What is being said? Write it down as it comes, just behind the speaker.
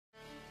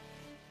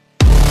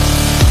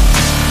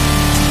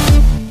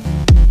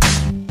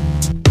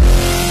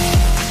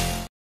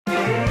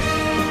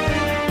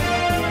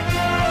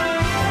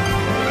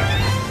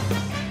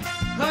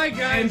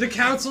the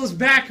council is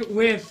back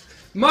with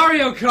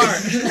Mario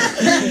Kart.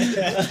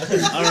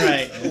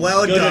 Alright.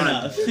 Well Good done.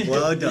 enough.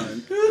 Well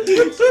done.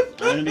 I'm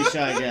gonna be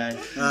Shy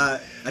Guy.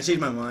 I changed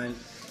my mind.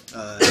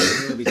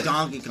 It's gonna be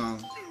Donkey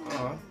Kong.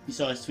 You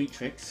saw his sweet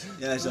tricks?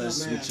 Yeah, I saw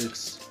his sweet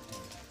trickster.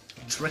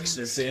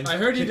 I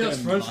heard he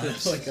does front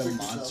flips. like a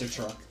monster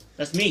truck.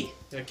 That's me.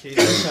 Yeah,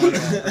 Casey.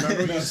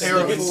 Remember we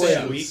Terrible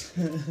a week?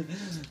 Sam's.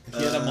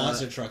 He had a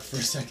monster truck for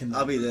a second.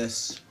 I'll be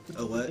this.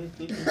 Oh, what?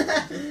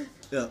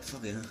 Yeah,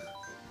 fuck yeah.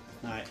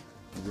 Alright.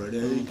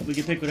 Ready? We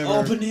can pick whatever.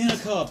 Oh, banana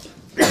cup! Do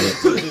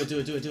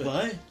it.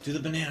 What? Do the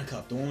banana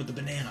cup, the one with the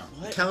banana.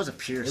 What? Cows are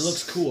pierced. It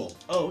looks cool.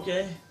 Oh,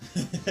 okay.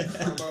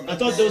 I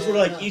thought those were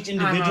like each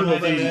individual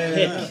thing you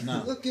pick.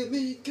 No. Look at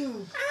me go.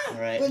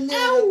 Alright.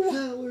 Banana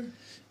power.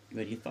 You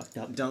ready to get fucked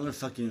up? I'm gonna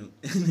fuck you.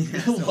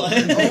 What?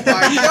 Oh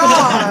my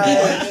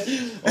god.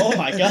 Oh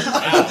my god.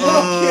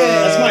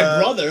 That's my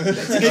brother.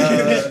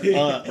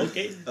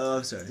 Okay. Oh,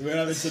 I'm sorry. We're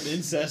having some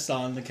incest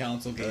on the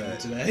council game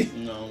today.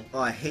 No. Oh,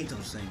 I hate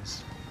those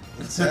things.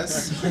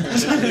 Incest?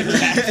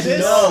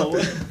 No.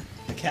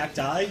 The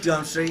cacti? Dude,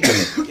 I'm straight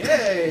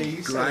Yay!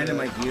 You grinding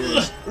my said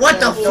gears. What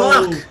the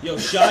Whoa. fuck? Yo,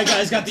 Shy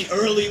Guy's got the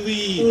early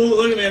lead. Ooh,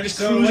 look at me. I'm just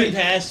cruising wait,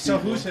 past. So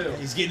people. who's who?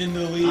 He's getting into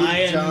the lead. I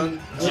am. John.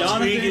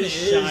 Jonathan Blitzkrieg is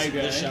is Shy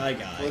Guy. the Shy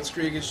Guy.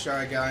 Blitzkrieg is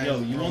Shy Guy. Yo,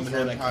 you won't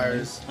throw that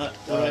Empire's What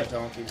do I-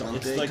 Donkey Kong.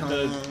 It's Donkey like Kong.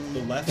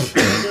 the left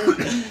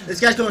finger. This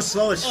guy's going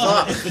slow as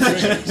Oh, fuck. it's the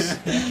triggers.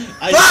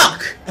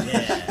 Fuck!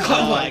 Yeah.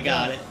 Oh, I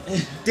got it.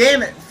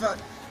 Damn it! Fuck!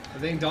 I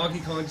think Donkey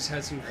Kong just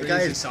had some That crazy guy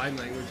is- sign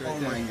language right Oh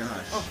there. my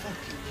gosh. Oh fuck!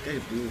 This guy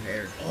has blue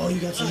hair. Oh, you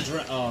got some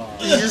Oh.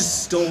 He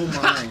just stole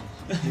mine.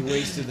 You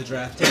wasted the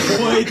draft. Boy,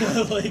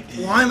 the, like,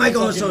 Why am I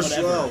going fucking so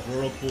whatever, slow?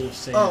 Whirlpool of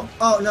sand.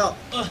 Oh no!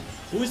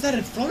 Who is that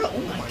in front of? Oh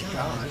my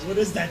god. What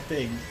is that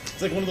thing?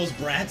 It's like one of those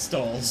Bratz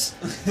dolls.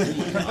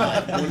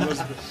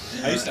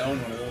 I used to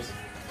own one of those.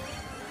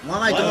 Why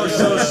am I going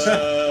so?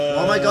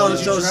 Why am I going Did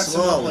you so dress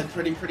them up slow? like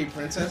pretty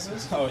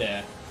princesses? Oh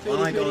yeah. Why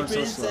am I going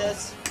so slow?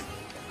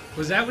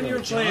 Was that when you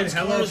were playing John's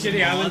Hello car is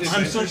Kitty Island? monster.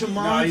 I'm such a No,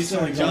 I used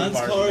to monster. like John's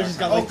go to car bars has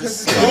got Oh, like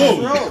because this. it's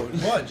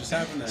off-road. What just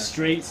happened there?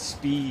 Straight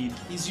speed.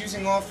 He's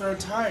using off-road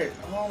tires.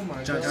 Oh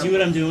my John, god. See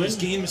what I'm doing? This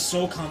game is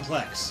so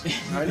complex.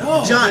 I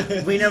know. John,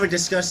 we never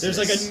discussed There's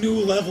this. like a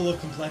new level of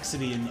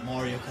complexity in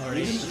Mario Kart.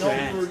 We didn't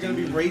know we were going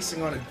to be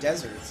racing on a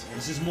desert.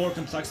 This is more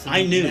complex than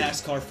I knew.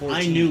 NASCAR 14.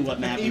 I knew what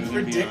map He we were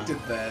gonna be on. predicted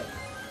that.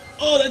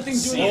 Oh, that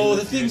thing's doing. Oh,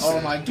 the thing's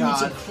Oh my doing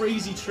some god.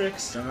 crazy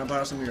tricks. John, I'm gonna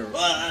borrow some of your.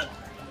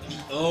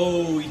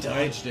 Oh, he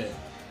dodged it.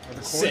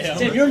 Sam.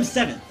 Sam, you're in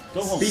 7th.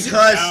 Go home.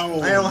 Because Ow.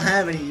 I don't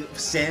have any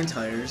sand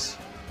tires.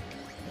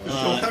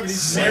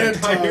 Sand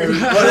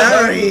tires.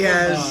 Whatever he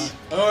has.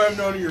 Oh, I'm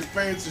none of your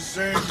fancy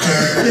sand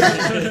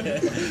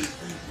tires.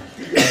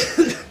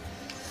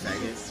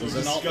 Faggot. There's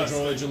an alt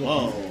droid.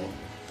 Whoa.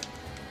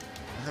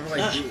 How do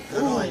I do? How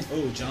do I?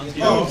 Oh, John's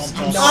getting Oh,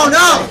 pumped oh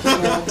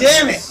no!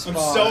 Damn it! I'm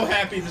so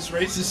happy this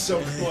race is so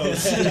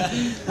close.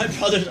 My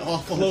brother's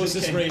awful.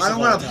 Closest race. I don't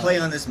of all want to time. play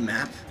on this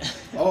map.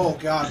 Oh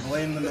god,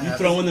 blame the You map.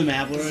 throwing the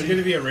map This is already?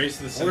 gonna be a race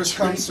of the Worst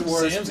century. comes to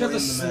worst, Sam's got the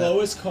blame the map.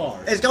 slowest car.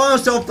 It's going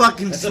so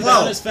fucking That's about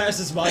slow. as fast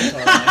as my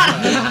car.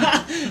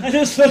 I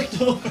just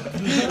looked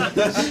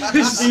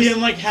over. See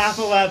him like half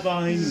a lap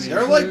behind me. There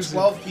are like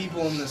 12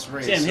 people in this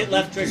race. Sam, hit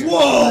left trigger.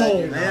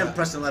 Whoa! I am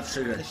pressing left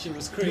trigger. That shit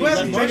was crazy. You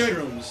have Left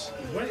mushrooms.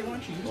 Why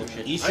don't you use Oh it?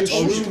 shit. Eat I your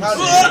told you shrooms. how to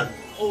do it.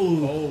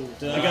 Oh.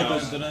 I got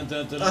those. I I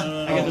got those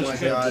Oh my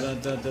trips. god.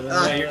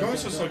 Yeah, you're going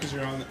so slow because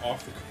you're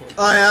off the court.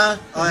 Oh yeah?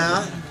 Oh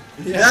yeah?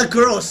 That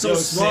girl is so Yo,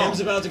 small. Sam's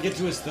about to get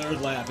to his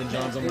 3rd lap and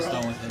John's almost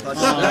done with it.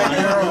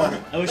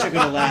 Oh, I wish I could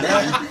have laughed.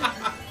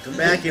 Come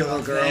back here,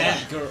 little girl.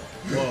 That girl.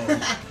 Whoa.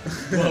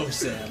 Whoa,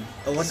 Sam.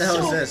 Oh, what the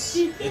hell is this?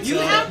 It's, You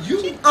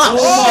Oh,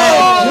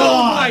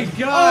 Oh my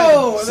god!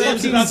 Oh,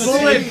 Sam's that's about to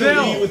Bullet take the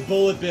Bill. lead with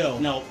Bullet Bill.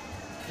 No.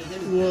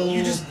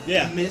 You just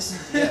Yeah,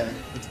 missed. Yeah.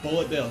 it's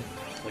Bullet Bill.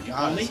 What you God,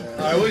 call me?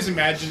 I always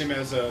imagined him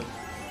as a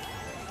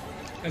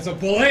As a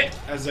bullet?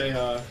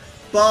 Bullet!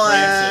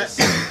 Francis.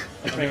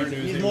 I never knew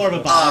his He's name more of a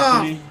was boss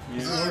to me.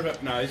 He's more of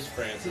a no, he's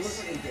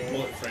Francis.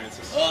 Bullet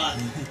Francis.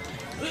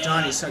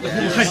 Johnny, suck Oh it.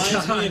 my Reminds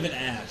God. me of an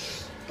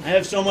Ash. I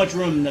have so much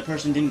room that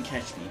person didn't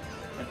catch me.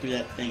 I threw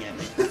that thing at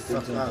me.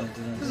 Fuck up.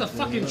 This is a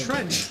fucking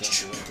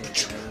trench.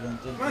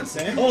 Come on,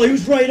 Sam. Oh, he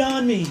was right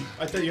on me.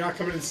 I thought you're not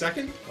coming in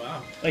second?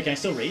 Wow. Wait, can I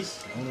still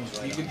race?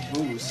 You could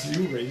boost.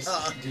 You race.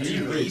 Do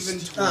you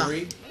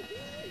inventory?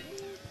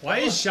 Why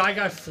is Shy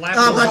Guy flapping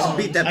Oh, I'm about around?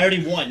 to beat I that.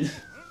 already won.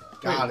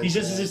 God, He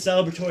just is his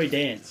celebratory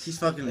dance. He's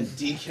fucking.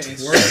 DK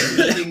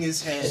beating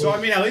his head. So I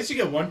mean, at least you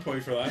get 1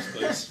 point for last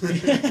place.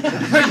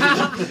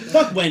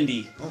 Fuck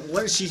Wendy.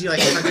 What is she like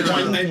sucking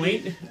 1 on?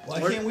 point. Why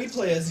can't we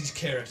play as these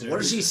characters? What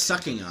is she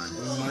sucking on?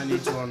 We might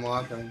need to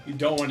unlock him. You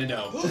don't want to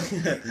know.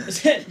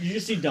 You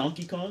just see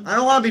Donkey Kong? I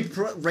don't want to be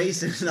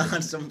racing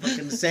on some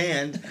fucking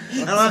sand. I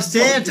don't have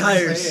sand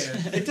tires.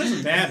 It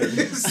doesn't matter.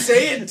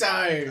 Sand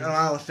I tires. don't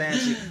have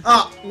fancy.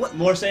 Oh, what?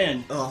 More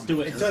sand. Oh, Let's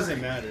do it. It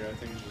doesn't matter. I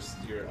think it's just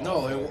you're.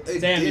 No, it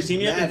Sam, you did see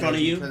me up in matter front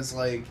of you? Because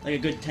like Like a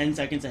good 10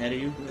 seconds ahead of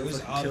you. It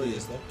was Fucking kill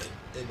obvious you.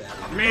 though.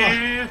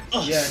 Man.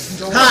 Yeah,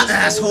 don't Ha, just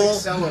asshole.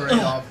 accelerate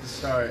off the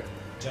start.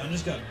 John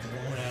just got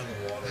blown out of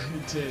the water.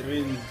 I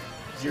mean,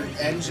 Your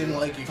engine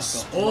like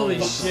explodes. Holy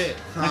shit.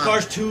 My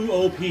car's too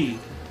OP. Hey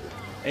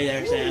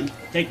there, Sam.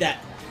 Take that.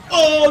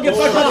 Oh, get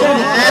fucked up.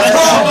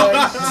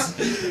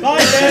 Bye,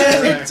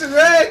 Sam. It's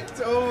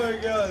wrecked! Oh my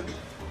god.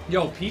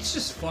 Yo, Peach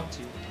just fucked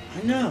you.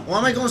 I know. Why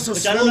am I going so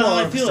Which slow? I don't know how all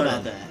I of a feel sudden?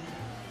 about that.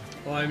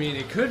 Well, I mean,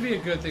 it could be a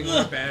good thing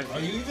or a bad Are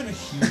thing. you even a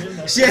human?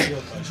 That's Shit. a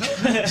real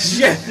question.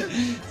 Shit.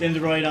 Sam's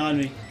right on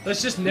me.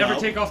 Let's just never No.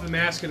 take off the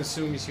mask and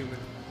assume he's human.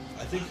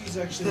 I think he's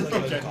actually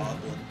like a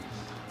goblin.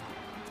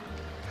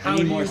 How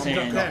need do more you sand.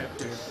 pick that?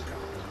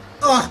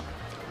 Oh,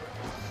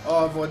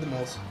 Oh, avoid the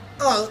moles.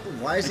 oh,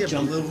 why does he have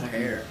jumped blue fucking-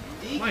 hair?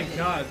 My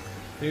god.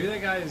 Maybe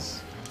that guy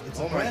is... It's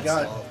Oh a my bath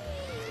God. salt.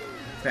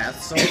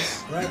 Bath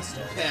salts? Rat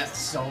salt. That's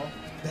salt.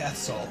 Bath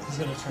salt. He's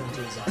gonna turn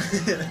into a zombie.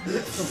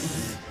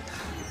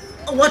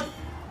 Oh, what?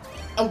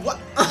 What?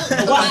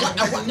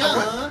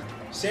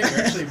 Sam,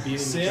 you're actually beating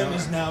Sam John.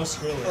 is now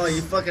Skrillex. Oh,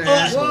 you fucking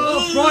asshole.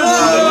 Whoa, front!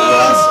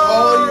 Lost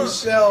all your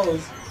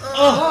shells.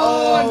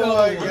 Oh, Oh no.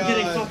 my I'm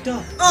getting god. fucked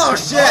up. Oh,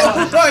 shit.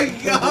 Oh my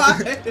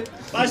god.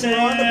 Bye, Ron the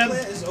Sam.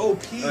 plant is OP.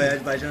 Oh, yeah,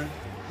 bye, John.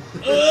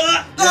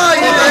 Uh, Oh,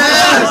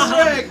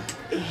 yes!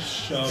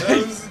 Shove. That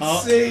was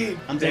Oh. insane.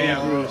 I'm taking a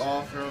Damn. cruise.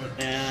 Off road.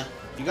 Yeah.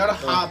 You gotta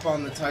hop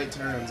on the tight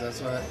turns.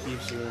 That's what that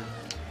keeps you in.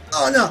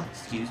 Oh, no.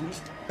 Excuse me.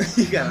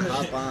 You gotta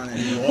hop on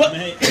it. What,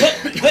 mate?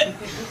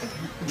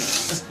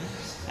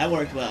 That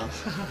worked well.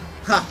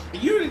 Ha.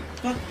 You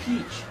fuck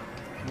Peach.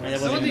 That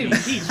wasn't Somebody me.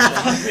 Peach.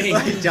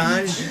 Fuck me.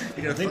 John, you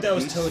I gotta think that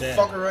was Toadette.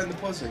 Fuck her right in the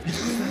pussy.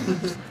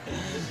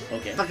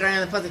 Okay. Fuck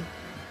around the pussy.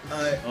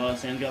 Oh,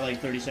 Sam's got like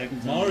 30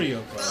 seconds. on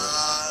Mario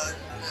Kart.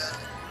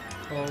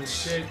 Oh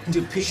shit.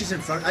 Dude, Peach is in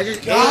front. I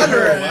just Got ate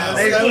her. her. That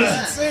I was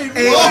just insane.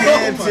 Ate Whoa,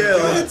 him, my too.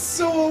 God, it's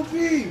so OP.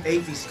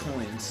 ate these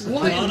coins.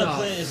 What Ron the the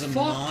plant is a fuck?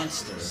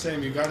 monster.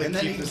 Sam, you gotta And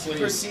then keep he this lead.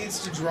 proceeds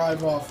to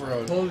drive off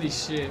road. Holy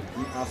shit.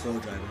 I'm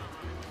off-road driver.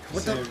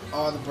 What Sam, the?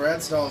 Oh, the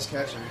Brad stall is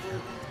catching.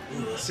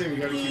 Sam, you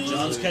gotta keep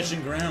John's this lead.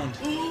 catching ground.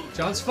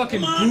 John's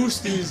fucking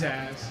boosting his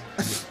ass.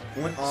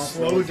 Went off.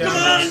 Slow down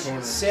that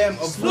corner. Sam,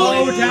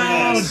 Slow avoid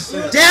down.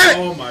 Sam. Damn it!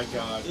 Oh my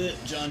god.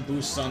 John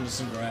boosts onto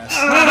some grass.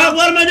 Ah,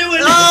 what am I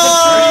doing?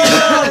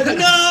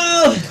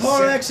 No!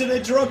 Car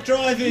accident, drunk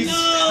driving.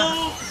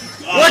 No!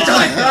 What the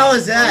hell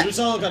is You that? just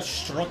all got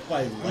struck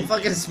by I'm lightning.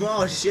 fucking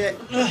small as shit.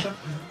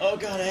 Oh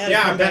god, I had to Yeah,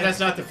 I come bet back. that's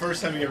not the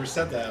first time you ever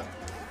said that.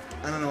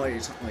 I don't know what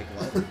you're talking like.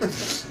 What?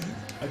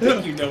 I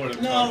think you know what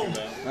I'm No. talking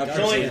about. Got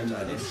Joey. Sam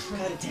died.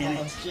 God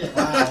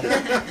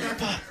damn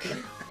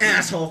it.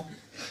 Asshole.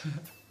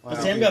 Well,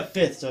 Sam got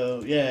 5th,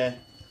 so yeah.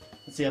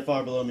 Let's see how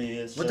far below me he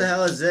is. What the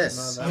hell is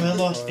this? I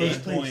lost 8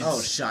 8 points. points.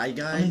 Oh, shy I'm in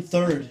guy.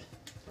 3rd.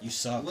 You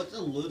suck. What's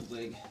a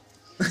Ludwig?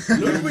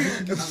 Ludwig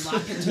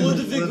Unlock it.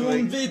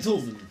 von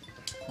Beethoven.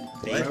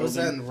 Why was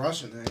that in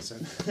Russian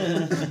accent?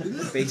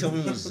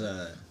 Beethoven was.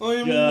 I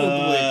am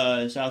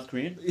Ludwig. South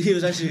Korean? He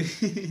was actually.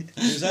 He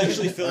was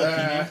actually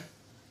Filipino.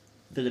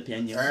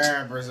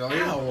 Filipino.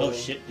 Brazilian. Oh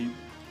shit, dude.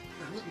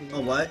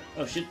 Oh what?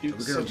 Oh shit, dude.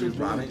 We're gonna Such a do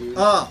ramen. dude.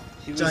 Oh,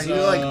 He John, was, you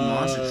like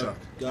monster truck.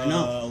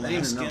 know. I didn't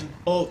even know. Alaskan.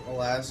 Oh,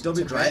 Alas, Don't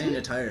be Tibetan? grinding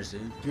the tires,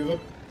 dude. Do you have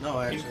No,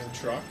 a actually. pink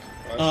truck?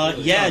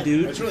 yeah,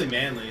 dude. That's really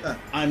manly.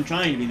 I'm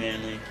trying to be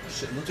manly.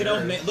 Shit, look at how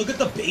look at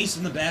the bass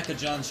in the back of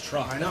John's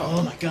truck. I know.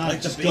 Oh my god, Like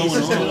it's the just bass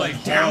going is on.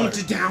 Like down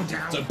to down,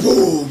 down. It's like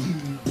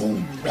boom,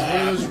 boom, One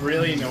of those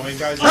really annoying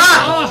guys.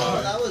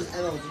 Oh, that was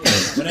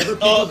MLG. Whenever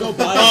people go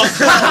by, just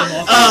cut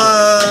them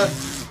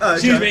off.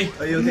 Excuse John, me.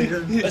 Are you okay,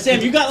 John? Sam,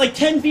 you got like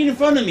 10 feet in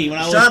front of me when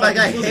I was. Shut up! I fucking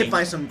got swimming. hit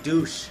by some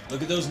douche.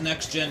 Look at those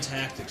next gen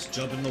tactics.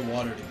 Jump in the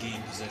water to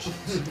gain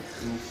positions.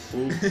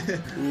 Ooh,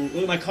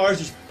 look, my car's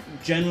just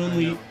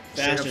genuinely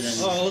faster than.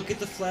 Oh, look at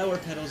the flower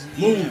petals in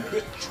the Move.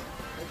 air.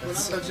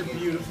 It's such a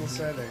beautiful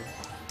setting.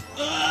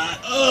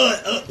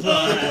 Oh.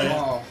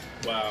 Oh,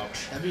 Wow.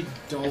 that'd be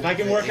dope. If I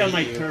can to work on hate my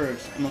you.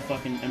 curves, I'm a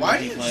fucking Why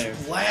do MVP you player.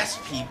 just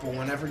blast people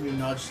whenever you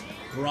nudge?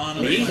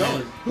 Ron Me? the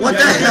plant. What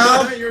the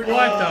hell? What the?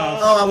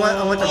 Oh, I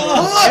went the.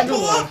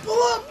 Pull up!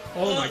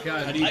 Oh my How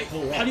god. do you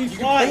pull up? How do you Pull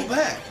fly?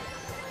 back.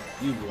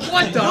 You roll.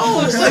 What the No,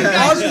 fuck? it's like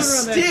That on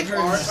guy's the running around that stick, turn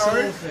Art, so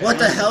Art. fast. What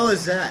the hell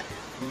is that?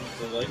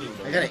 The lightning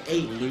bolt. I got an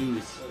 8.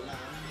 Lose. So I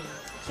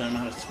don't know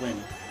how to swim.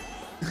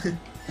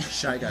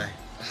 Shy guy.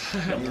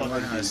 Don't You fuck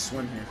learn with how to me.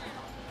 swim here.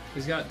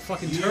 He's got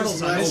fucking Use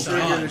turtles on nice his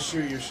trigger side. to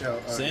shoot your shell.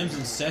 Alright. Sam's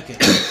in second.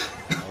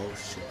 Oh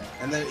shit.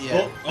 And then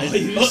yeah. Oh,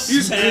 you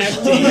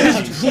smacked You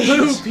him. just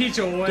blew Peach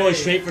away. Going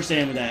straight for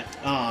Sam with that.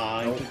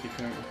 Ah, Nope. he took the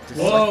curve.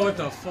 Whoa, what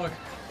the fuck?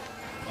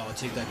 Oh,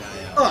 take that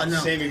guy out. Oh no.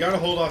 Sam, you gotta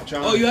hold off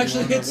John. Oh, you if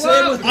actually wanna- hit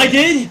Sam with I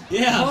did?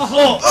 Yeah.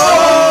 Oh!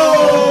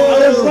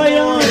 I was right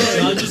on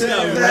John it! just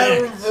got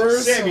That wrecked.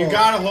 reversal. Sam, you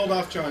gotta hold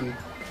off John. You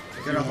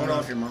gotta hold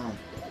off your mom.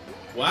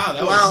 Wow,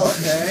 that Wow,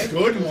 was okay. a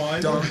good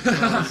one.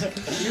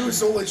 He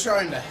was only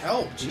trying to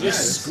help.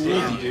 Just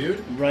schooled you,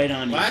 dude. Right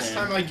on you, Last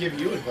Sam. time I give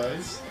you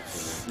advice.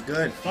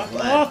 Good. Fuck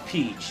Glad. off,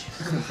 Peach.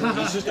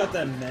 He's just got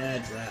that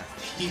mad draft.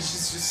 He's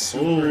just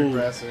super Ooh.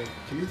 aggressive.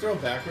 Can you throw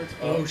backwards?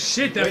 Oh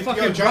shit, that Wait,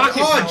 fucking yo, John,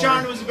 rocket power.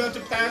 John was about to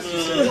pass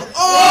you.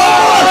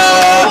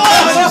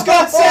 I just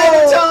got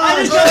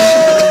sabotaged!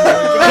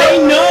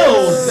 They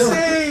know!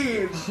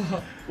 Save!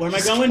 Where am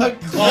I going? That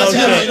Oh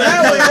shit.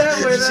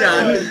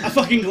 that way. I'm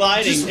fucking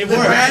gliding. Just It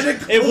worked.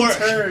 radical It worked.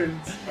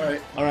 turns.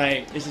 Alright,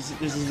 Alright, this is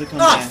the Ah,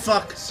 comeback.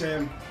 fuck.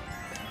 Sam.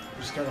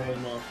 Just gotta hold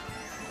him off.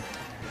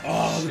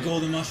 Oh, the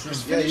golden mushroom.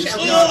 Yeah, you just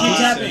Keep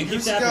tapping, keep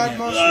Use tapping God it.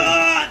 mushroom.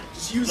 Ah!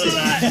 Just use it.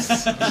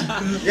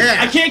 Yeah.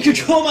 I can't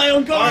control my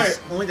own cars.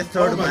 Alright. Only the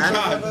third Oh of my that.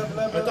 god.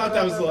 I thought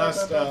that was the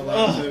last lap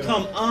Oh, too.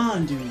 come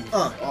on, dude.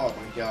 Oh, Oh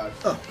my god.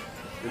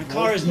 My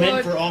car is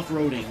meant for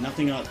off-roading,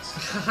 nothing else.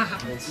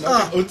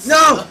 Oops. no!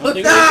 No!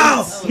 Nothing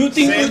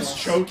Sam's else.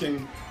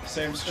 choking.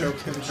 Sam's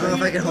choking. I don't know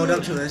if I can hold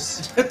up to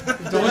this.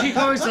 Donkey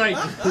Kong's like,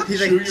 He's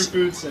Chew like, your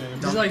food, Sam.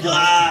 he's like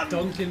Ah.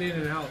 dunking in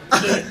and out. How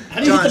do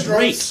you John, hit the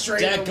brake?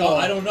 Straight in the Deck, wall.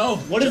 I don't know.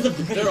 What is the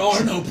brake? There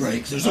are no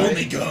brakes. There's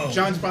only go.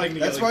 John's probably gonna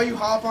That's get why like, you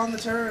hop on the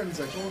turns.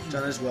 I told you.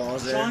 John as well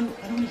as there. John,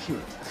 I don't want to hear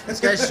it. This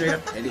guy's straight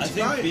up I idiot.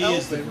 think Right, B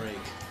is the helping. brake.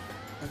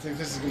 I think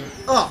this is gonna.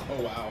 Oh,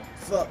 Oh wow.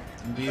 fuck.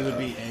 B would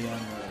be A on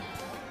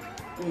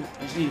Ooh,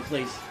 I just need a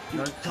place. Come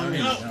on.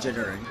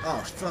 jittering.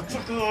 Oh, fuck.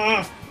 Fuck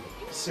off.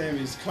 Sam,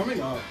 he's coming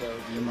off though.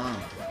 Your mom.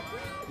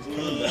 He's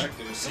coming back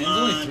there. Sam's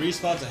only 3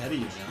 spots ahead of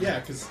you, John. Yeah,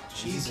 because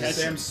Jesus.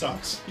 Sam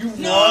sucks. You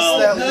No,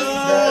 lost that.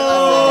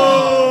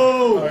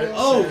 no. Alright,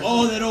 Oh, Sam.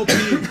 oh, that OP.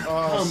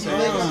 Oh, Come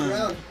Sam. on.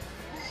 Round.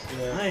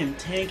 Yeah. I am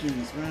tanking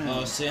this round.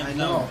 Oh, Sam, I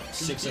no. know.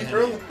 6 Keep ahead.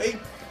 her like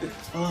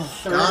Oh,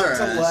 third Got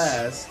to her.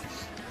 last.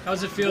 How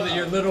does it feel that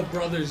your little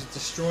brother's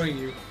destroying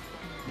you?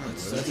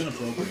 That's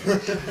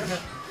inappropriate.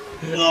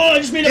 oh, I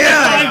just made it Yeah.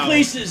 back 5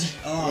 places.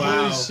 Oh,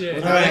 Holy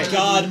shit. Thank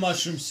God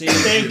Mushroom saved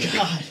Thank you.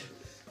 God.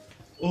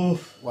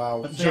 Oof.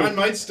 Wow. John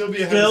might still be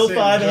ahead Still of Sam.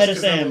 5 just ahead of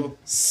 'cause that Sam. little-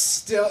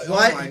 Still.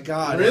 What? Oh my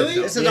god. Really?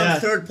 This is Yeah. on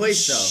third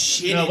place though.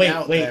 Shitting No, wait,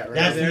 out wait. that, right?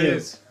 That's There it new.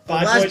 is.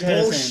 5 that's points ahead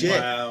of bullshit.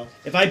 Sam. Wow.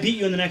 If I beat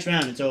you in the next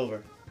round, it's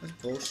over. That's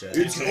bullshit.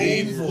 It's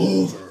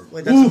over.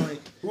 Wait, that's only.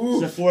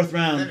 It's the 4th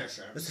round.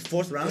 That's the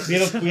 4th round.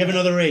 We have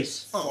another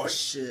race. Oh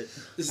shit.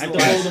 I have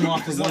to hold them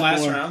off for Is the one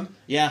last more. round?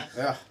 Yeah.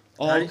 Yeah.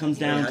 How All do- comes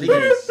how down do to you-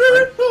 this.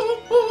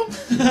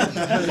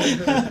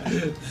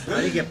 How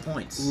do you get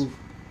points?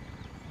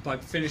 By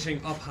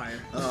finishing up higher.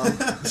 All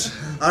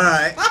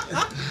right.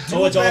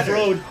 Oh, it's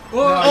off-road.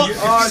 Oh,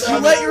 You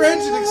let your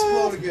engine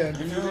explode again.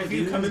 I know, If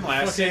you dude. come in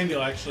last, Sam,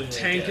 you'll actually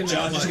tank in the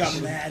John just got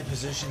flesh. mad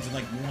positions in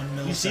like 1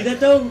 millisecond. You see that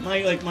though?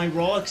 My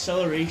raw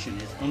acceleration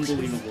is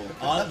unbelievable.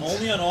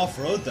 Only on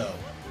off-road though.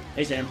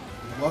 Hey Sam.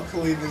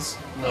 Luckily, this.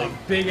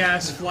 Big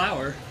ass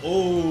flower.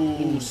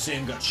 Oh,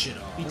 Sam got shit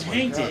on. He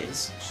tanked God, it.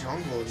 this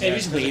jungle is. Hey,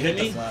 just wave at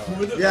me.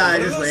 Yeah, I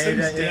just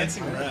waved at you.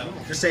 dancing around.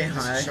 Just saying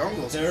hi.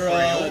 Jungle's They're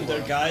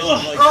guys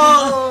Ugh. like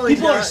Oh,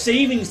 People he are got-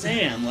 saving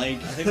Sam.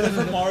 Like, I think they're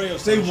from Mario.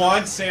 They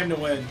want Sam to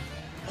win.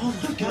 oh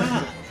my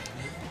god.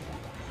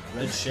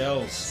 red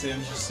shells.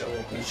 Sam's just so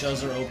open. Red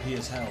shells are OP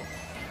as hell.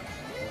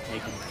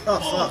 Take him. Oh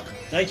fuck.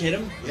 Did I hit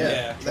him?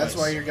 Yeah, that's twice.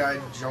 why your guy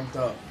jumped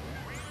up.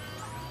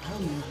 I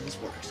don't know how this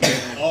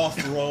works.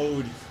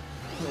 Off-road.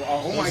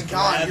 Oh my Those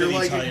god, you're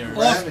like gravity a tires.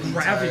 gravity.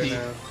 Gravity. tire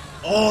now.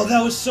 Oh,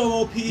 that was so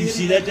OP. You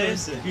see that,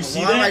 Dave? You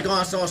see Why am I that?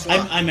 going so slow?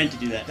 I meant to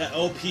do that. That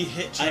OP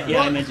hit turn.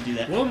 Yeah, I meant to do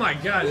that. Oh my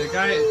god, the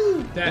guy.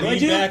 That What do I Lean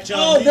do? back, John,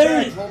 Oh, lean there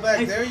back. it is. Pull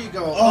back, there you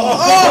go.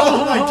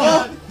 Oh my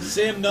god!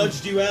 Sam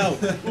nudged you out.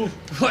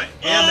 What?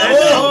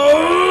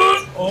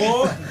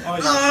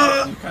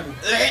 You kind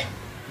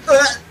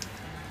of.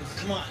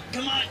 Come on,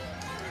 come on.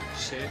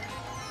 Shit.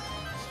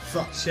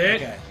 Fuck.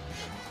 Shit. Okay.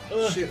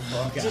 Ugh, Shit,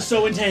 fuck. this is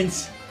so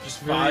intense.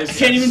 Just I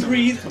can't even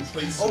breathe.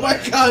 Oh my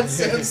god,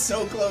 Sam's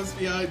so close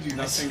behind you.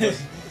 Nothing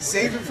but.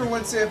 Save it for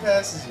when Sam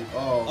passes you.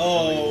 Oh,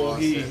 Oh,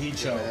 lost he it.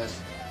 choked.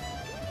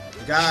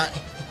 You got.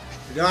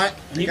 You got.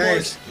 Need The guy more-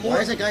 is, why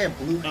is that guy a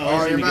blue?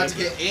 Oh, he's you're gonna about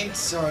be to get inked,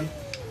 son.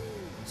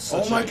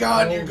 Such Oh my a-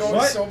 god, you're going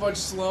What? so much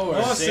slower.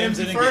 Oh, Sam Sam's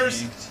didn't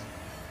first.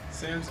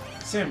 get inked.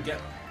 Sam, get.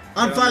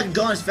 I'm get on fucking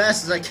going as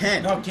fast as I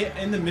can. No, get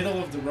in the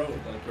middle of the road,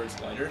 like where it's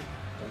lighter.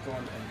 Don't go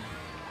on the end.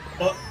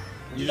 Oh,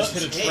 You just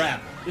hit a shit.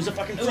 trap. there's a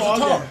fucking It was a frog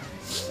tar. there.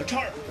 A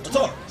tar. A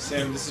tar.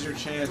 Sam, this is your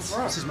chance.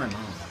 This is my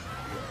mom.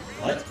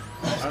 What?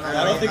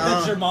 I don't think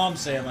that's Uh, your mom,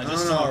 Sam. I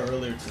just I don't saw know. her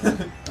earlier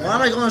today. Why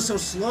am I going so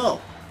slow?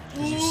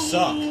 Because you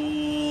suck.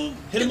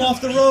 Hit him off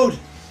the road.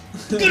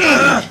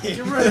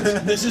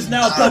 This is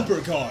now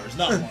bumper cars,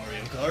 not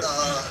Mario Kart.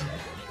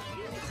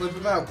 Clip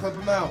him out, clip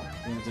him out.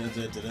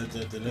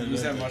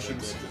 Use that mushroom.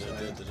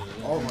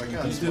 Oh my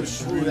god, he's gonna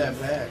screw that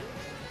back.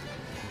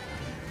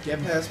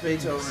 Get past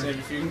Beethoven. Sam,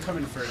 if you can come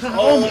in first.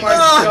 Oh my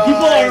God. god.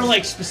 People are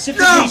like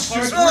specifically No!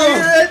 targeting.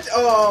 Rear it.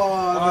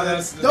 Oh, Oh,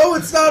 that's the- no,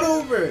 it's not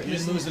over. You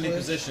didn't lose any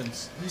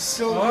positions. You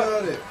still What?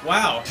 got it.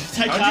 Wow.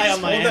 That How'd guy you on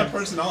just my hold that ass.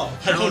 person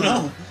off? I don't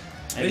know.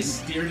 They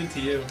steered it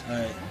to you.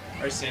 Alright.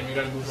 Alright, Sam, you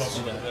gotta move up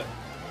a little bit.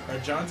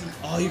 Alright, Johnson.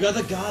 Oh, you got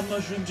the God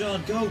Mushroom,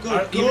 John. Go, go,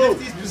 Alright, go. even if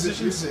these Use it,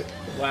 positions. use it.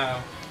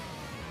 Wow.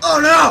 Oh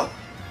no!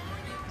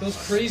 Those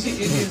crazy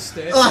Indian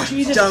sticks. Oh,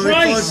 Jesus John, we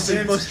Christ! both-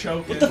 we both- Sam's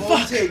choking. What the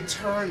fuck? Take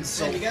turns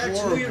so Man, you gotta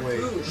chew your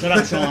horribly. food. Shut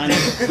up, Sean.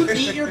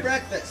 Eat your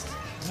breakfast.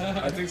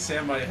 I think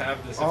Sam might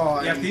have this. Oh,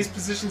 yeah, I- if these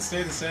positions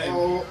stay the same.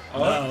 Oh,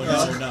 No,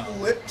 no, no.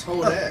 flip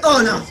Toadette.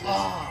 Oh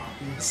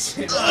no!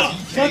 Sam,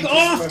 Fuck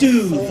off,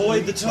 dude!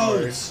 Avoid the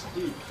toads.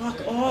 Fuck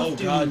off, Oh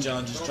dude. god,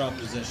 John, just drop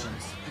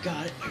positions. I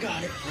got it, I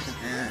got it.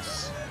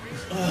 Yes.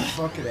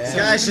 Fucking This ass.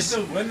 guy's you just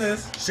still win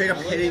this. straight up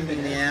hitting me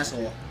in the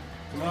asshole.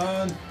 Come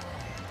on.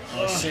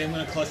 Oh, Sam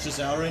gonna clutch this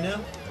out right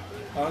now?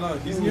 Oh no,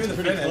 he's near the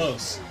Pretty finish.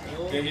 close.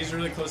 Yeah, he's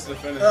really close to the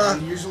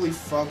finish. He usually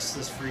fucks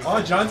this freak.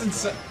 Oh, Johnson.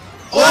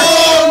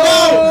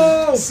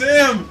 Oh no!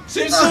 Sam!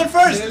 Sam's going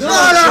first. Sam's No,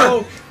 gonna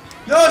no!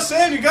 No,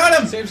 Sam, you got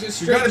him. Sam's gonna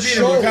You gotta straight beat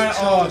him. You choke. gotta.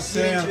 Oh, Eat into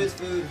Sam. his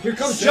food. Here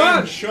comes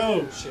Sam John.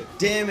 choke.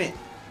 Damn it!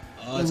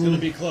 Oh, it's gonna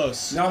be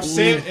close. No,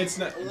 Sam. It's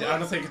not. I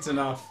don't think it's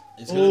enough.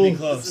 It's gonna be Ooh.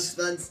 close.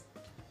 Suspense.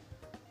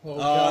 Oh, Oh,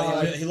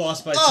 God. he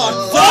lost by 2.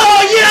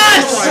 Oh,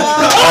 yes!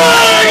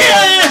 Oh,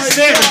 yes!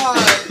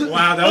 Sam!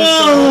 Wow, that was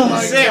Oh so.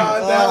 my Sam,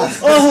 that was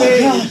Oh,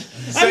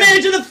 God. I made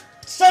it to the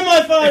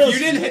semifinals! if you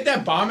didn't hit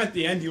that bomb at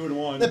the end, you would have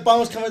won. That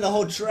bomb was covering the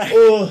whole track.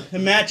 Oh, the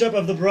matchup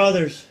of the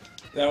brothers.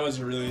 That was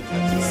really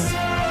intense.